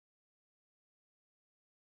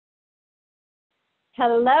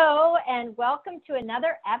Hello, and welcome to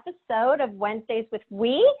another episode of Wednesdays with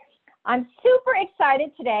We. I'm super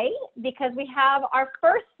excited today because we have our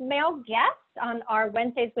first male guest on our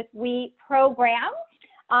Wednesdays with We program.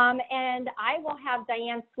 And I will have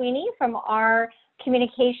Diane Sweeney from our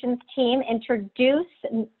communications team introduce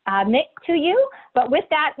Mick to you. But with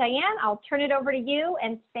that, Diane, I'll turn it over to you,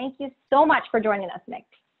 and thank you so much for joining us, Mick.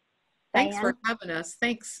 Thanks for having us.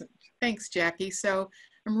 Thanks, Jackie. So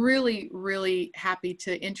I'm really happy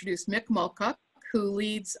to introduce Mick Mulcuck, who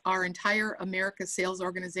leads our entire America sales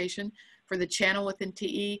organization for the channel within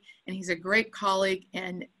TE. And he's a great colleague,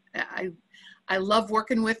 and I love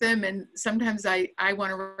working with him. And sometimes I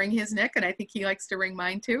want to wring his neck, and I think he likes to wring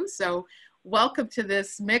mine too. So welcome to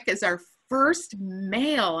this. Mick is our first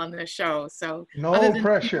male on the show. So no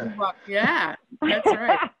pressure. Yeah, that's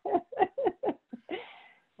right.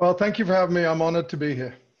 Well, thank you for having me. I'm honored to be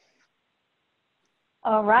here.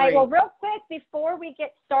 All right. Great. Well, real quick before we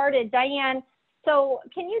get started, Diane, so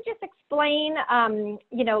can you just explain,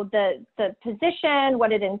 the position,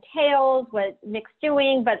 what it entails, what Mick's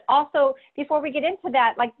doing, but also before we get into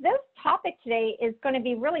that, like this topic today is going to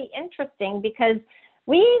be really interesting because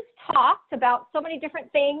we've talked about so many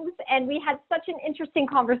different things and we had such an interesting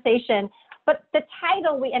conversation, but the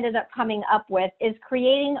title we ended up coming up with is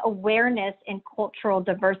Creating Awareness in Cultural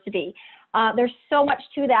Diversity. There's so much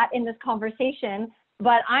to that in this conversation,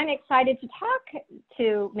 but I'm excited to talk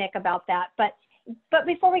to Mick about that. But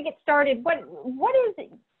before we get started, what is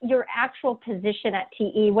your actual position at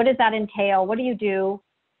TE? What does that entail? What do you do?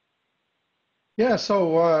 Yeah,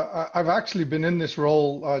 so I've actually been in this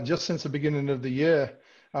role just since the beginning of the year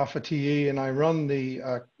for TE, and I run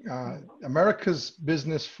the America's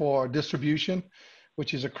business for distribution,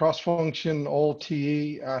 which is a cross-function all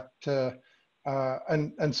TE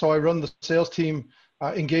and so I run the sales team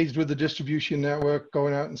engaged with the distribution network,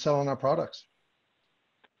 going out and selling our products.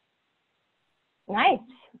 Nice.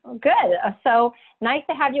 Well, good. So nice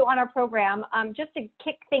to have you on our program. Just to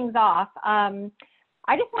kick things off,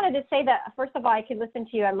 I just wanted to say that, first of all, I could listen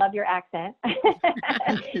to you. I love your accent.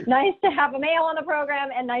 Nice to have a male on the program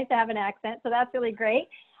and nice to have an accent. So that's really great.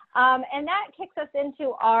 And that kicks us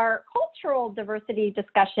into our cultural diversity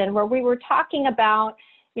discussion where we were talking about,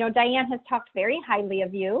 Diane has talked very highly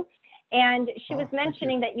of you. And she was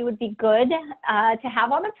mentioning that you would be good to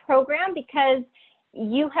have on the program because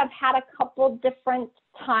you have had a couple different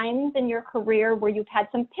times in your career where you've had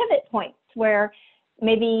some pivot points where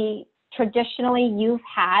maybe traditionally you've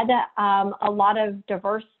had a lot of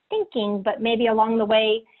diverse thinking, but maybe along the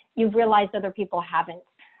way you've realized other people haven't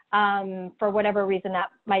for whatever reason that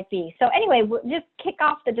might be. So anyway, we'll just kick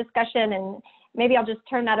off the discussion and maybe I'll just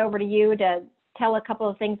turn that over to you to tell a couple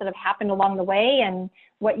of things that have happened along the way and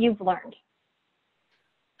what you've learned.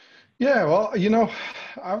 Yeah, well,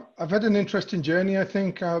 I've had an interesting journey, I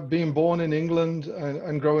think, being born in England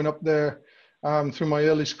and growing up there through my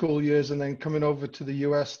early school years and then coming over to the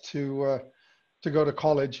US to go to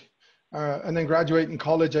college. And then graduating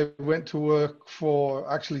college, I went to work for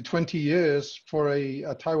actually 20 years for a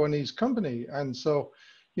Taiwanese company. And so,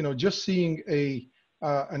 just seeing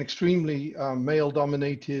an extremely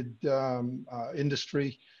male-dominated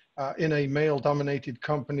industry in a male-dominated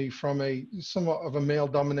company from a somewhat of a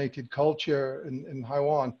male-dominated culture in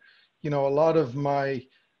Taiwan, a lot of my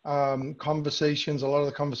conversations, a lot of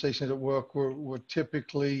the conversations at work were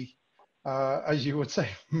typically, as you would say,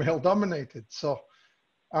 male-dominated. So,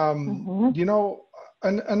 and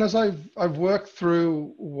as I've worked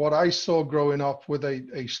through what I saw growing up with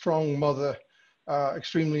a strong mother,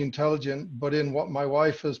 extremely intelligent, but in what my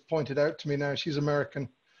wife has pointed out to me now, she's American,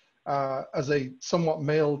 as a somewhat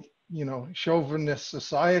male, chauvinist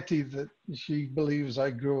society that she believes I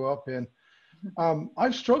grew up in.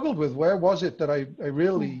 I've struggled with where was it that I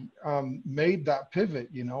really made that pivot,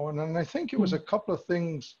 and I think it was a couple of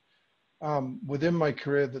things within my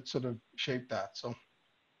career that sort of shaped that. So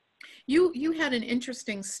you had an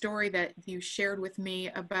interesting story that you shared with me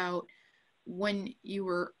about when you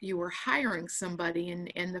were hiring somebody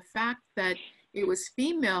and the fact that it was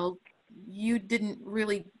female. You didn't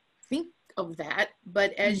really think of that,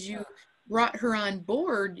 but as you brought her on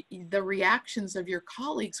board, the reactions of your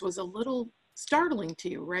colleagues was a little startling to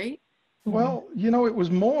you, right? Well, it was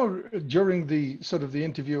more during the sort of the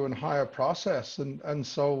interview and hire process, and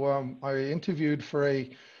so I interviewed for a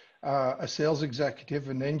sales executive,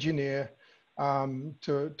 an engineer,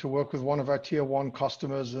 to work with one of our tier 1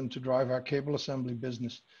 customers and to drive our cable assembly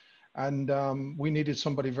business. And we needed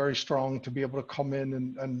somebody very strong to be able to come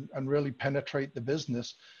in and really penetrate the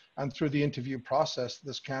business. And through the interview process,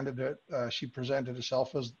 this candidate, she presented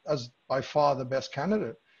herself as by far the best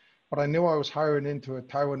candidate. but I knew I was hiring into a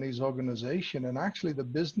Taiwanese organization. And actually the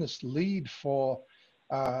business lead for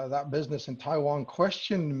that business in Taiwan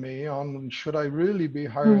questioned me on, should I really be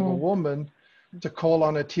hiring a woman to call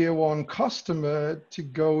on a tier 1 customer to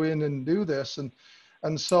go in and do this?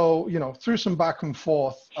 And so, you know, through some back and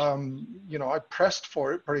forth, you know, I pressed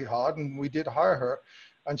for it pretty hard, and we did hire her.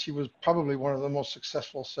 And she was probably one of the most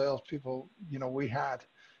successful salespeople, you know, we had,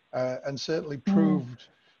 and certainly proved,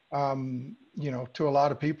 you know, to a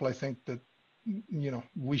lot of people, I think, that, you know,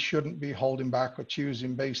 we shouldn't be holding back or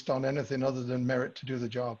choosing based on anything other than merit to do the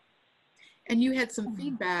job. And you had some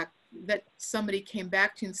feedback that somebody came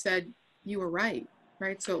back to you and said you were right?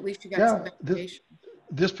 So at least you got some validation.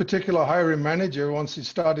 This particular hiring manager, once he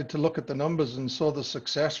started to look at the numbers and saw the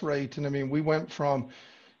success rate, and I mean, we went from,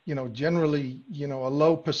 you know, generally, you know, a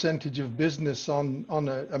low percentage of business on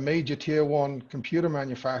a major tier 1 computer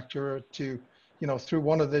manufacturer to, you know, through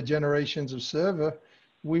one of their generations of server,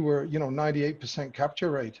 we were, you know, 98%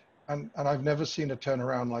 capture rate. And I've never seen a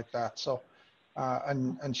turnaround like that. So,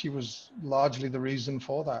 and she was largely the reason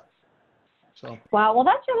for that. So. Wow. Well,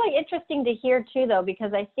 that's really interesting to hear too, though,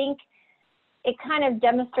 because I think it kind of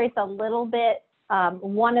demonstrates a little bit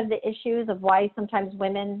one of the issues of why sometimes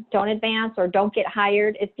women don't advance or don't get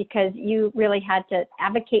hired is because you really had to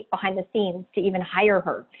advocate behind the scenes to even hire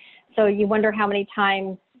her. So you wonder how many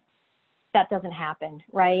times that doesn't happen,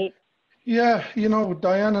 right? Yeah, you know,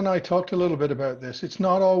 Diane and I talked a little bit about this. It's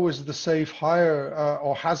not always the safe hire,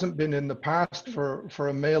 or hasn't been in the past for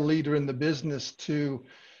a male leader in the business to,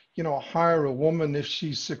 you know, hire a woman. If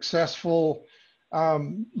she's successful,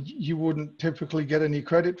 you wouldn't typically get any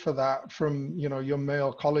credit for that from, you know, your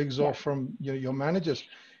male colleagues or from, you know, your managers.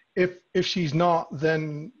 If she's not,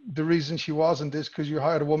 then the reason she wasn't is because you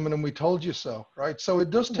hired a woman and we told you so, right? So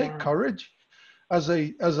it does take courage as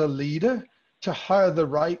a leader to hire the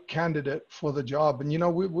right candidate for the job. And, you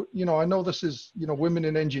know, you know, I know this is, you know, women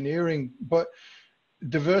in engineering, but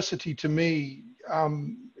diversity to me,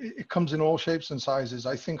 it comes in all shapes and sizes.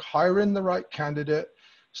 I think hiring the right candidate,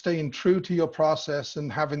 staying true to your process,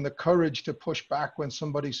 and having the courage to push back when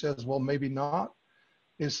somebody says, well, maybe not,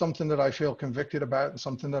 is something that I feel convicted about and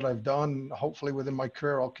something that I've done. Hopefully within my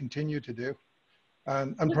career, I'll continue to do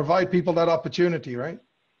and provide people that opportunity, right?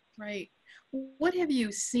 Right. What have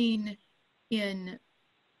you seen in,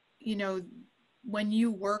 you know, when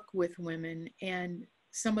you work with women and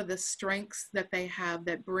some of the strengths that they have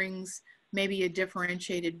that brings maybe a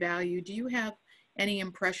differentiated value? Do you have any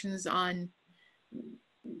impressions on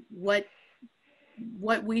what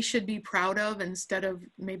we should be proud of instead of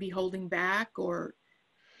maybe holding back? Or,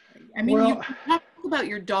 I mean, you talk about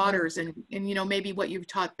your daughters and, you know, maybe what you've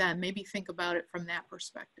taught them, maybe think about it from that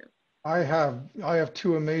perspective. I have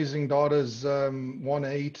two amazing daughters, 1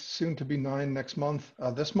 8, soon to be 9 next month,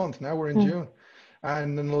 this month, now we're in June,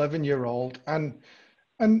 and an 11-year-old. And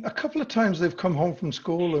a couple of times they've come home from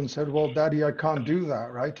school and said, well, Daddy, I can't do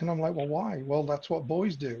that, right? And I'm like, well, why? Well, that's what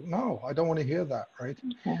boys do. No, I don't want to hear that, right?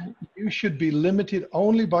 You should be limited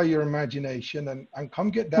only by your imagination, and come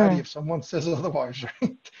get Daddy if someone says otherwise,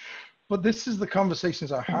 right? But this is the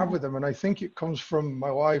conversations I have with them. And I think it comes from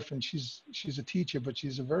my wife, and she's a teacher, but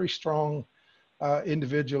she's a very strong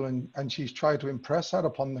individual, and she's tried to impress that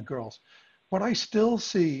upon the girls. But I still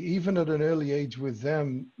see, even at an early age with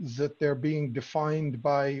them, that they're being defined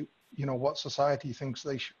by, you know, what society thinks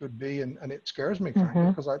they should be. And it scares me, frankly,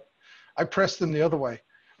 because I press them the other way.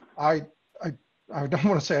 I don't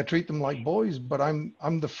want to say I treat them like boys, but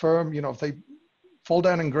I'm the firm, you know, if they fall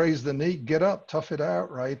down and graze the knee, get up, tough it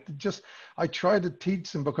out, right? I try to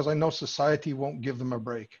teach them because I know society won't give them a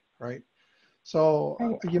break, right? So,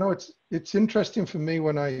 you know, it's interesting for me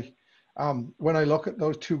when I look at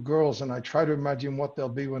those two girls and I try to imagine what they'll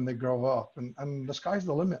be when they grow up, and the sky's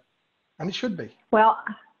the limit, and it should be. Well,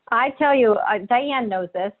 I tell you, Diane knows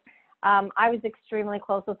this. I was extremely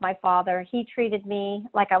close with my father. He treated me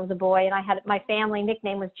like I was a boy, and my family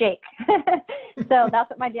nickname was Jake. So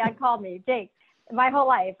that's what my dad called me, Jake, my whole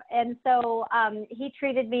life. And so he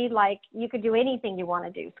treated me like you could do anything you want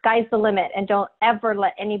to do. Sky's the limit, and don't ever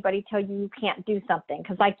let anybody tell you can't do something.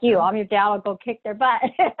 Because like you, I'm your dad, I'll go kick their butt.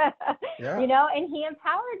 You know, and he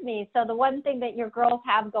empowered me. So the one thing that your girls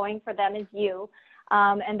have going for them is you,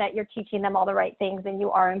 and that you're teaching them all the right things, and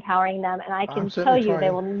you are empowering them. And I can tell you, they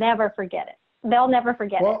will never forget it. They'll never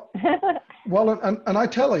forget it. Well, and I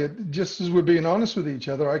tell you, just as we're being honest with each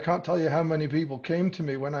other, I can't tell you how many people came to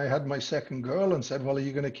me when I had my second girl and said, well, are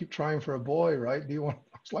you going to keep trying for a boy, right? Do you want?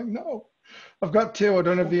 I was like, no, I've got 2. I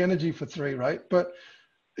don't have the energy for 3, right? But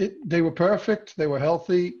they were perfect. They were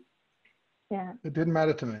healthy. Yeah. It didn't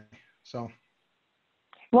matter to me. So.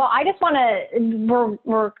 Well, I just want to,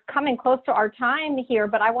 we're coming close to our time here,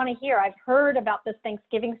 but I want to hear, I've heard about this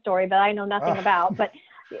Thanksgiving story that I know nothing about, but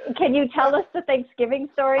can you tell us the Thanksgiving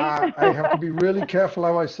story? I have to be really careful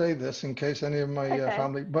how I say this in case any of my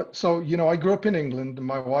family, but so, you know, I grew up in England and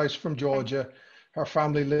my wife's from Georgia. Her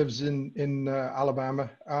family lives in Alabama.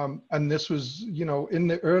 And this was, you know, in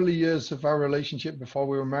the early years of our relationship before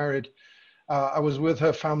we were married. I was with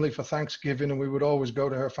her family for Thanksgiving and we would always go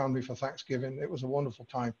to her family for Thanksgiving. It was a wonderful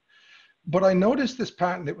time. But I noticed this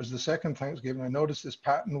pattern. It was the second Thanksgiving. I noticed this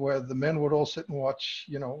pattern where the men would all sit and watch,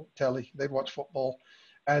 you know, telly. They'd watch football,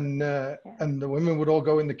 and the women would all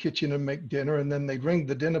go in the kitchen and make dinner. And then they'd ring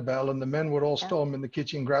the dinner bell, and the men would all storm in the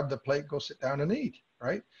kitchen, grab the plate, go sit down and eat.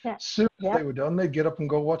 Right? Yeah. As soon as they were done, they'd get up and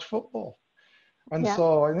go watch football. And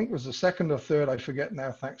so I think it was the second or third, I forget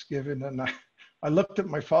now, Thanksgiving, and I looked at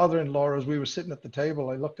my father-in-law as we were sitting at the table.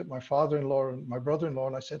 I looked at my father-in-law and my brother-in-law,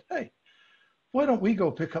 and I said, "Hey, why don't we go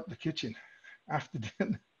pick up the kitchen after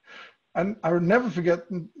dinner?" And I would never forget,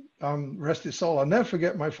 rest his soul, I'll never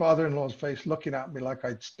forget my father-in-law's face looking at me like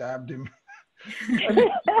I'd stabbed him.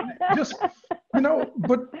 Just, you know,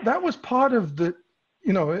 but that was part of the,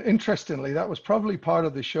 you know, interestingly, that was probably part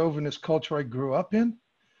of the chauvinist culture I grew up in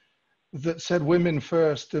that said women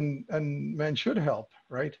first and men should help,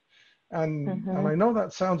 right? And I know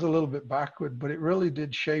that sounds a little bit backward, but it really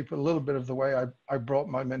did shape a little bit of the way I brought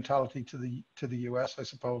my mentality to the US, I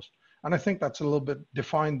suppose. And I think that's a little bit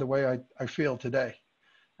defined the way I feel today,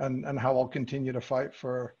 and how I'll continue to fight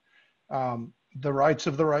for the rights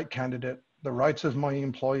of the right candidate, the rights of my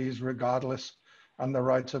employees regardless, and the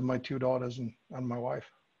rights of my two daughters and my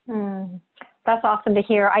wife. That's awesome to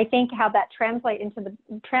hear. I think how that translates into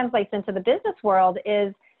the business world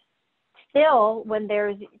is still when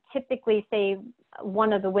there's typically, say,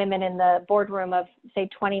 one of the women in the boardroom of, say,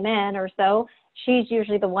 20 men or so, she's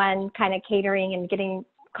usually the one kind of catering and getting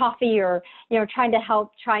coffee or, you know, trying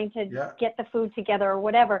to get the food together or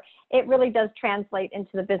whatever. It really does translate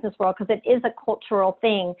into the business world because it is a cultural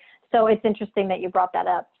thing. So it's interesting that you brought that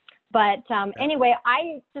up. But anyway,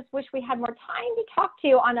 I just wish we had more time to talk to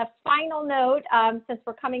you. On a final note, since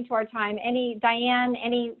we're coming to our time, Diane,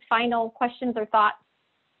 any final questions or thoughts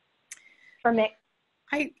for Mick?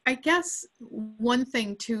 I guess one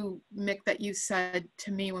thing too, Mick, that you said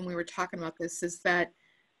to me when we were talking about this is that,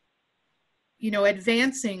 you know,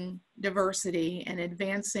 advancing diversity and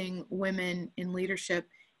advancing women in leadership,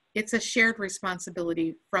 it's a shared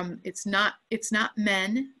responsibility it's not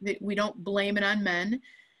men, that we don't blame it on men,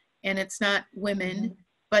 and it's not women,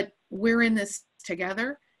 but we're in this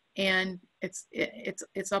together, and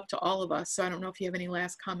it's up to all of us. So I don't know if you have any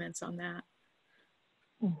last comments on that.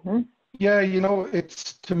 Yeah, you know,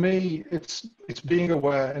 to me, it's being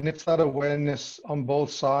aware, and it's that awareness on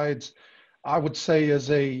both sides. I would say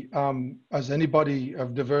as anybody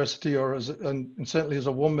of diversity, or and certainly as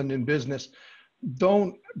a woman in business,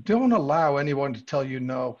 don't allow anyone to tell you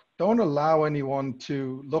no. Don't allow anyone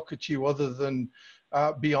to look at you other than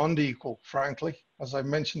beyond equal, frankly. As I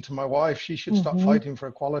mentioned to my wife, she should stop fighting for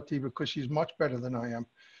equality because she's much better than I am.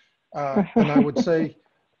 And I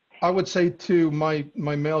would say to my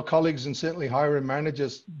male colleagues and certainly hiring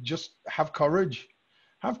managers, just have courage.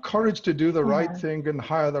 Have courage to do the right thing and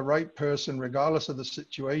hire the right person regardless of the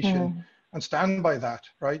situation, and stand by that,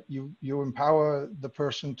 right? You empower the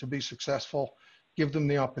person to be successful, give them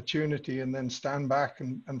the opportunity, and then stand back.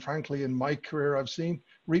 And frankly, in my career, I've seen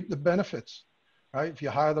reap the benefits, right? If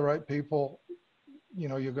you hire the right people, you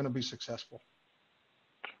know, you're going to be successful.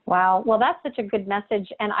 Wow. Well, that's such a good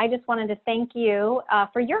message. And I just wanted to thank you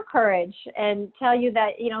for your courage and tell you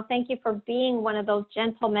that, you know, thank you for being one of those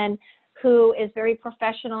gentlemen who is very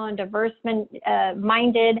professional and diverse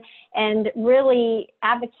minded and really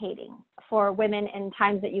advocating for women in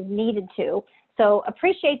times that you've needed to. So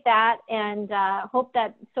appreciate that, and hope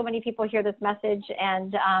that so many people hear this message.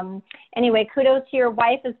 And anyway, kudos to your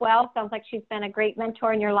wife as well. Sounds like she's been a great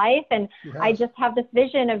mentor in your life. And I just have this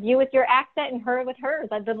vision of you with your accent and her with hers.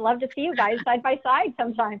 I'd love to see you guys side by side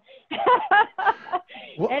sometime.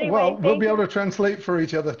 Anyway, well, we'll be able to translate for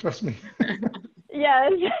each other, trust me.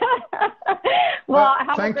 Yes. Well,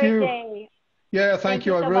 have a great day. Yeah, thank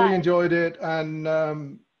you. I really enjoyed it.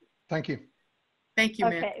 And thank you. Thank you,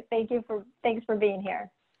 Mick. Okay, thanks for being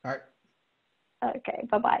here. All right. Okay,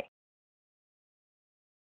 bye-bye.